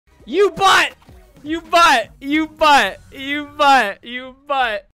You butt! You butt! You butt! You butt! You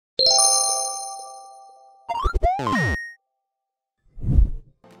butt!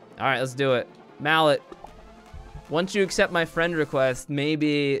 Alright, let's do it. Mallet. Once you accept my friend request,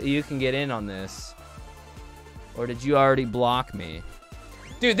 maybe you can get in on this. Or did you already block me?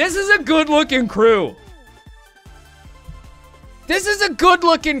 Dude, this is a good-looking crew. This is a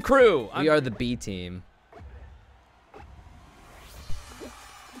good-looking crew. We are the B team.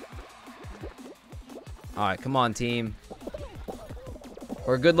 Alright, come on, team.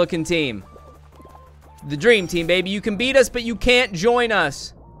 We're a good-looking team. The dream team, baby. You can beat us, but you can't join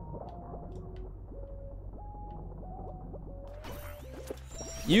us.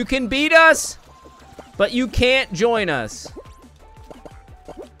 You can beat us, but you can't join us.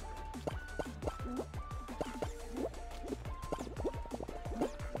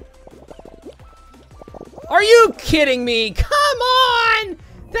 Are you kidding me? Come on!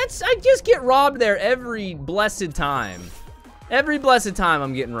 I just get robbed there every blessed time. Every blessed time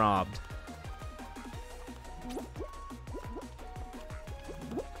I'm getting robbed.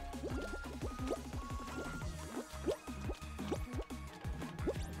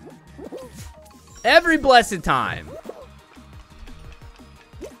 Every blessed time.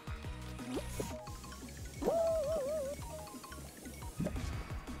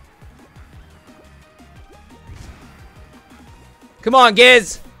 Come on,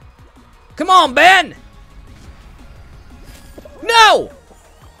 Giz. Come on, Ben. No!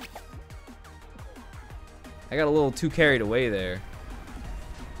 I got a little too carried away there.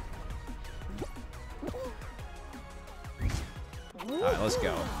 Alright, let's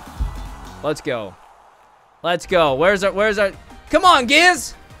go. Let's go. Let's go. Where's our... Come on,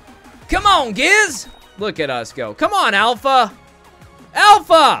 Giz! Come on, Giz! Look at us go. Come on, Alpha!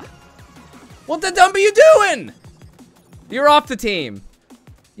 Alpha! What the dump are you doing? You're off the team.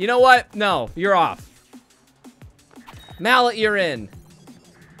 You know what? No, you're off. Mallet, you're in.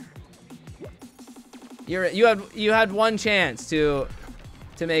 You had one chance to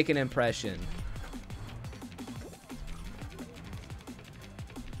make an impression.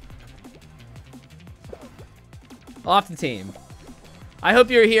 Off the team. I hope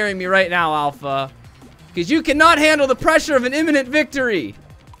you're hearing me right now, Alpha. Because you cannot handle the pressure of an imminent victory.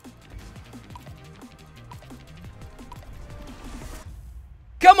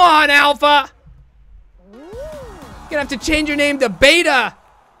 Come on, Alpha! You're gonna have to change your name to Beta.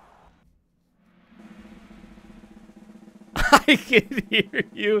 I can hear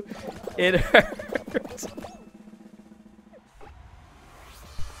you. It hurts.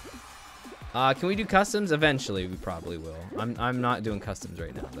 Can we do customs? Eventually, we probably will. I'm not doing customs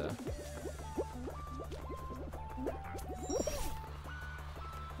right now, though.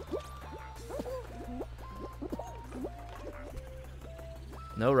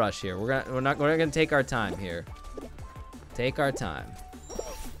 No rush here. We're gonna take our time here. Take our time.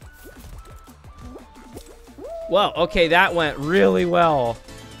 Whoa, okay, that went really well.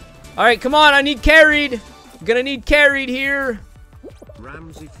 All right, come on, I need carried. Gonna need carried here.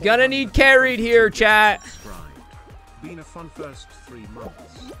 Gonna need carried here, chat. Been a fun first 3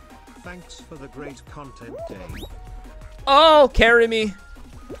 months. Thanks for the great content day. Oh, carry me.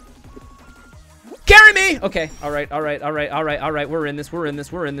 Carry me! Okay, alright. We're in this, we're in this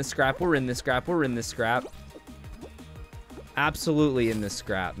scrap. Absolutely in this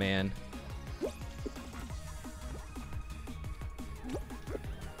scrap, man.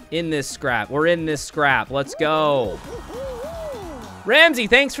 In this scrap. We're in this scrap. Let's go. Ramsey,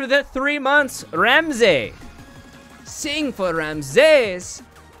 thanks for the 3 months. Ramsey. Sing for Ramses.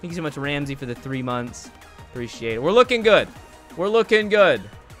 Thank you so much, Ramsey, for the 3 months. Appreciate it. We're looking good. We're looking good.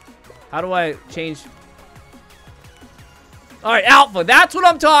 How do I change? All right, Alpha. That's what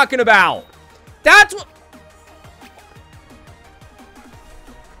I'm talking about. That's what...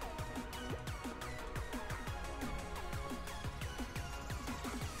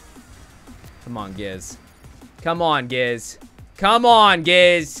 Come on, Giz. Come on, Giz. Come on,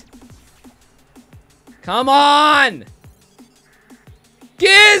 Giz. Come on!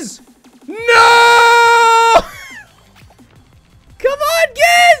 Giz! No! Come on,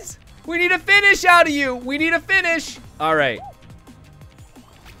 Giz! We need a finish out of you. We need a finish. All right.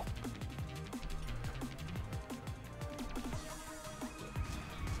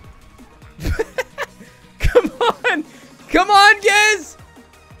 Come on. Come on, Giz.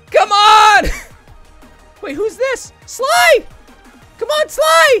 Come on. Wait, who's this? Sly! Come on,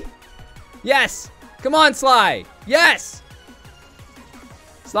 Sly! Yes! Come on, Sly! Yes!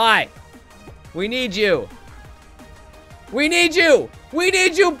 Sly! We need you! We need you! We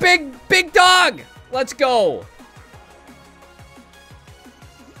need you, big dog! Let's go!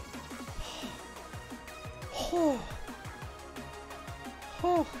 Oh.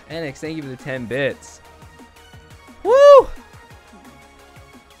 Oh. Enix, thank you for the 10 bits. Woo!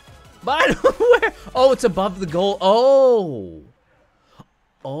 But where? Oh, it's above the goal. Oh.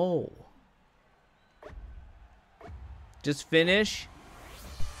 Oh. Just finish.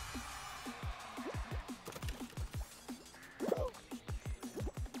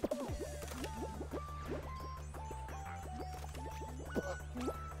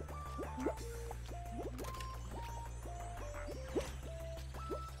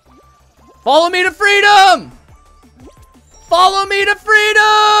 Follow me to freedom! Follow me to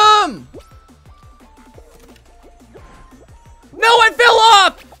freedom! No, I fell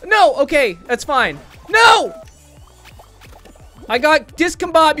off! No, okay, that's fine. No! I got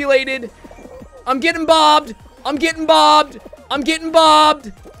discombobulated. I'm getting bobbed. I'm getting bobbed. I'm getting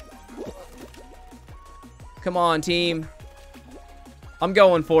bobbed. Come on, team. I'm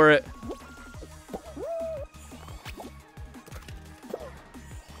going for it.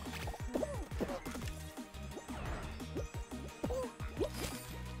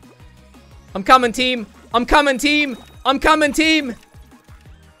 I'm coming, team. I'm coming, team. I'm coming, team.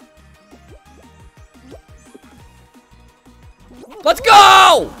 Let's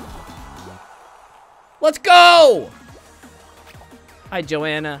go! Let's go! Hi,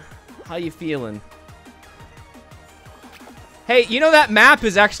 Joanna. How you feeling? Hey, you know that map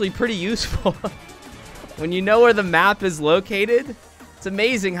is actually pretty useful. When you know where the map is located, it's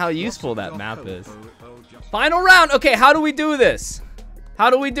amazing how useful that map is. Final round. Okay, how do we do this? How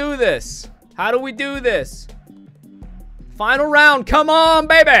do we do this? How do we do this? Final round. Come on,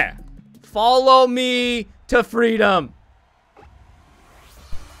 baby. Follow me to freedom.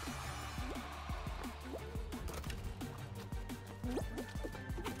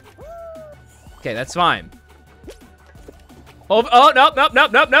 Okay, that's fine. Oh, nope, nope,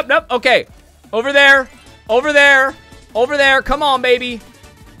 nope, nope, nope, nope. Okay. Over there. Over there. Over there. Come on, baby.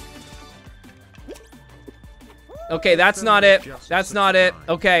 Okay, that's not it. That's not it.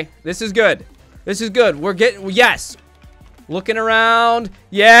 Okay, this is good. This is good. We're getting, yes. Looking around.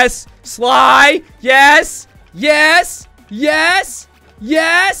 Yes. Sly. Yes. Yes. Yes.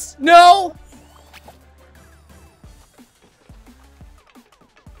 Yes. No.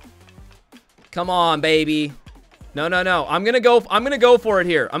 Come on, baby. No, no, no. I'm gonna go for it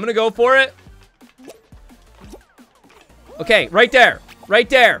here. I'm gonna go for it. Okay, right there. Right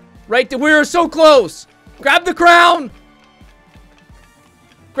there. Right there. We're so close. Grab the crown.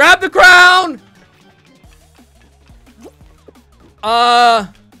 Grab the crown. I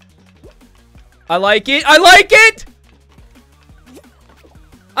like it. I like it.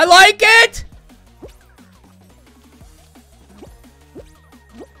 I like it.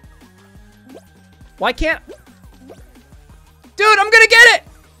 Why can't... Dude, I'm gonna get it!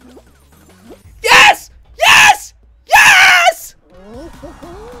 Yes! Yes! Yes!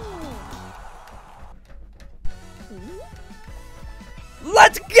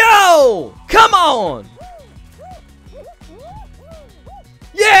 Let's go! Come on!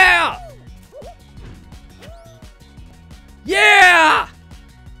 Yeah! Yeah!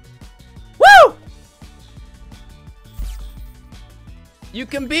 Woo! You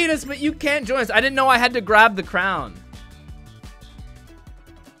can beat us, but you can't join us. I didn't know I had to grab the crown.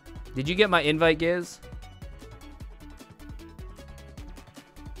 Did you get my invite, Giz?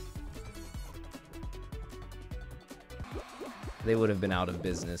 They would have been out of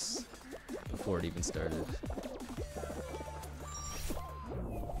business before it even started.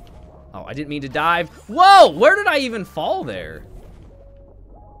 Oh, I didn't mean to dive. Whoa! Where did I even fall there?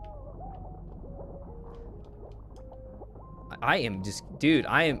 I am just, dude,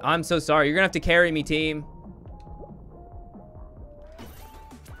 I'm so sorry. You're gonna have to carry me, team.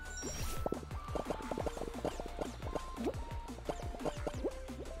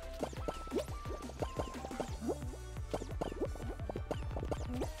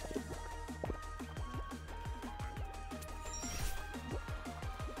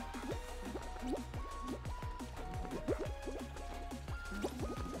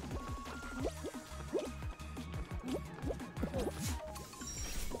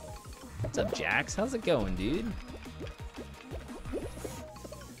 What's up, Jax? How's it going, dude?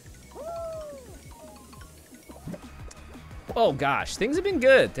 Oh gosh, things have been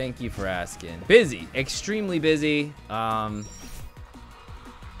good. Thank you for asking. Busy, extremely busy.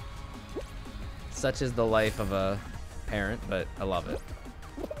 Such is the life of a parent, but I love it.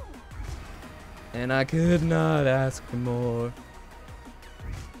 And I could not ask for more.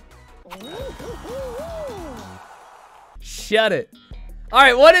 Shut it. All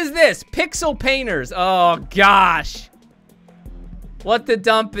right, what is this? Pixel painters. Oh gosh. What the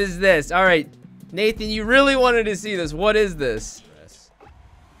dump is this? All right. Nathan, you really wanted to see this. What is this?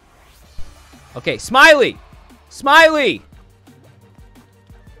 Okay, Smiley. Smiley.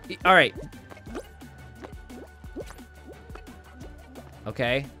 All right.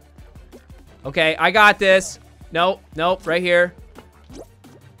 Okay. Okay, I got this. Nope, nope, right here.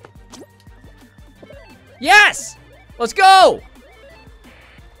 Yes! Let's go!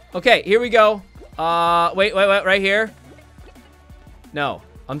 Okay, here we go. Wait, right here. No,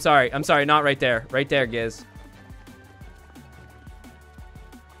 I'm sorry, not right there. Right there, Giz.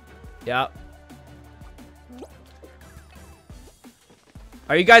 Yep.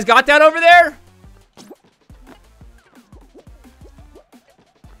 Are you guys got that over there?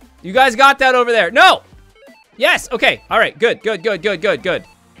 You guys got that over there? No! Yes, okay, all right, good.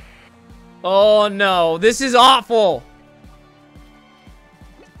 Oh no, this is awful.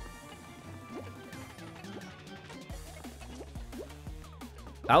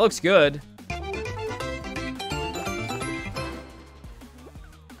 That looks good.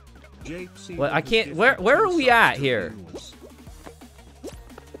 Well, I can't, where are we at here?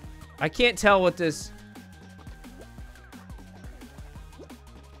 I can't tell what this...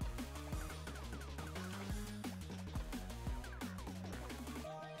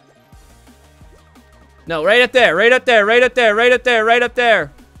 No, right up there, right up there, right up there, right up there, right up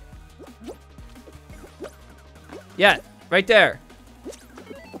there. Yeah, right there.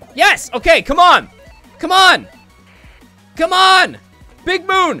 Yes, okay, come on. Come on. Come on. Big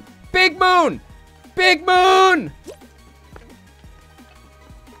moon, big moon, big moon.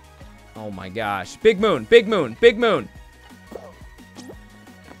 Oh my gosh, big moon, big moon, big moon.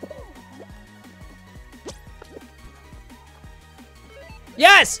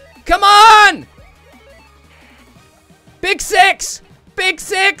 Yes, come on. Big six! Big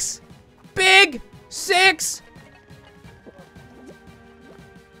six! Big six!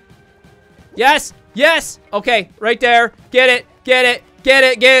 Yes! Yes! Okay, right there. Get it! Get it! Get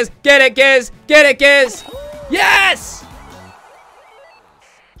it, Giz! Get it, Giz! Get it, Giz! Yes!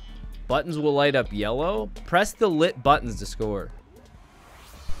 Buttons will light up yellow. Press the lit buttons to score.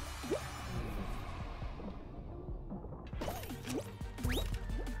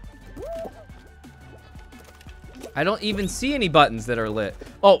 I don't even see any buttons that are lit.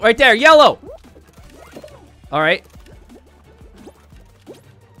 Oh, right there, yellow. All right.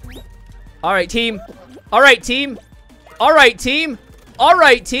 All right, team. All right, team. All right, team. All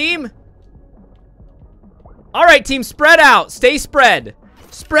right, team. All right, team, spread out. Stay spread.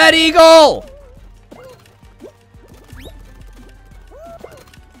 Spread eagle.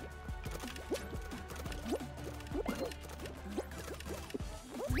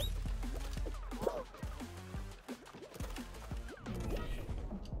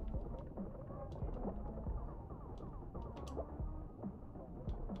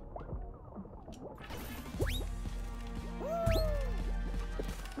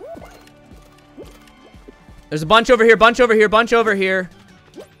 There's a bunch over here, bunch over here, bunch over here.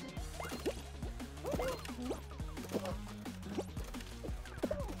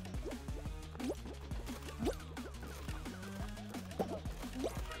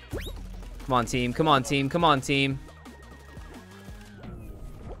 Come on, team. Come on, team. Come on, team.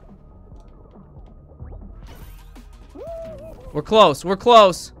 We're close. We're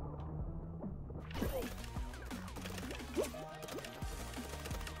close.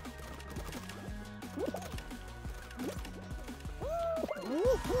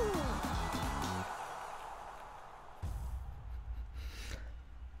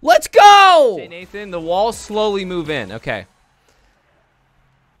 Let's go! Say, Nathan, the walls slowly move in. Okay.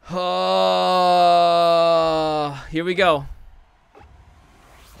 Here we go.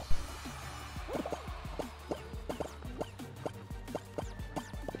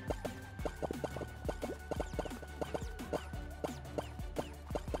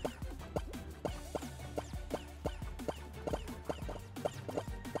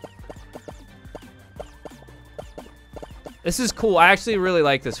 This is cool. I actually really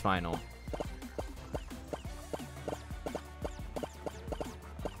like this final.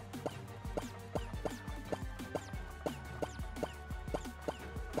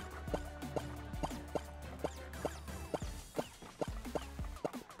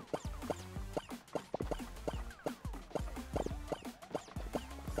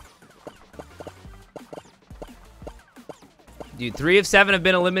 Dude, 3 of 7 have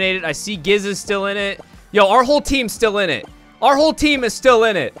been eliminated. I see Giz is still in it. Yo, our whole team's still in it. Our whole team is still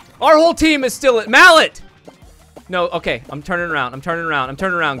in it. Our whole team is still in Mallet! No, okay. I'm turning around. I'm turning around. I'm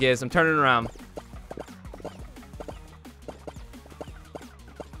turning around, Giz. I'm turning around.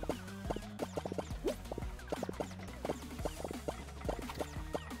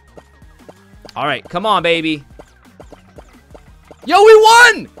 All right, come on, baby. Yo, we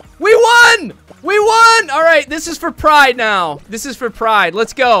won! We won! We won! All right, this is for pride now. This is for pride.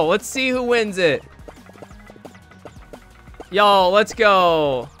 Let's go. Let's see who wins it. Yo, let's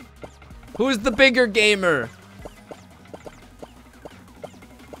go. Who's the bigger gamer?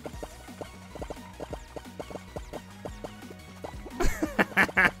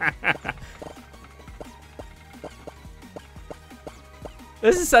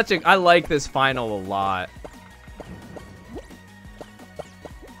 This is such a... I like this final a lot.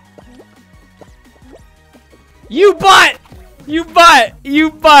 You butt! You butt! You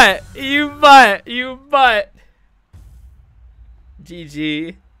butt! You butt! You butt!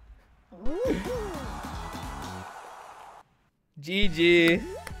 GG. GG.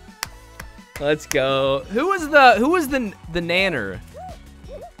 Let's go. Who was the nanner?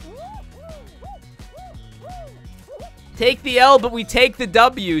 Take the L, but we take the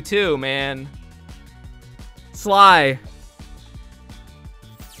W too, man. Sly.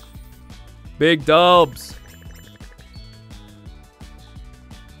 Big dubs.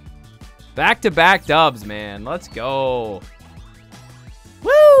 Back-to-back dubs, man. Let's go.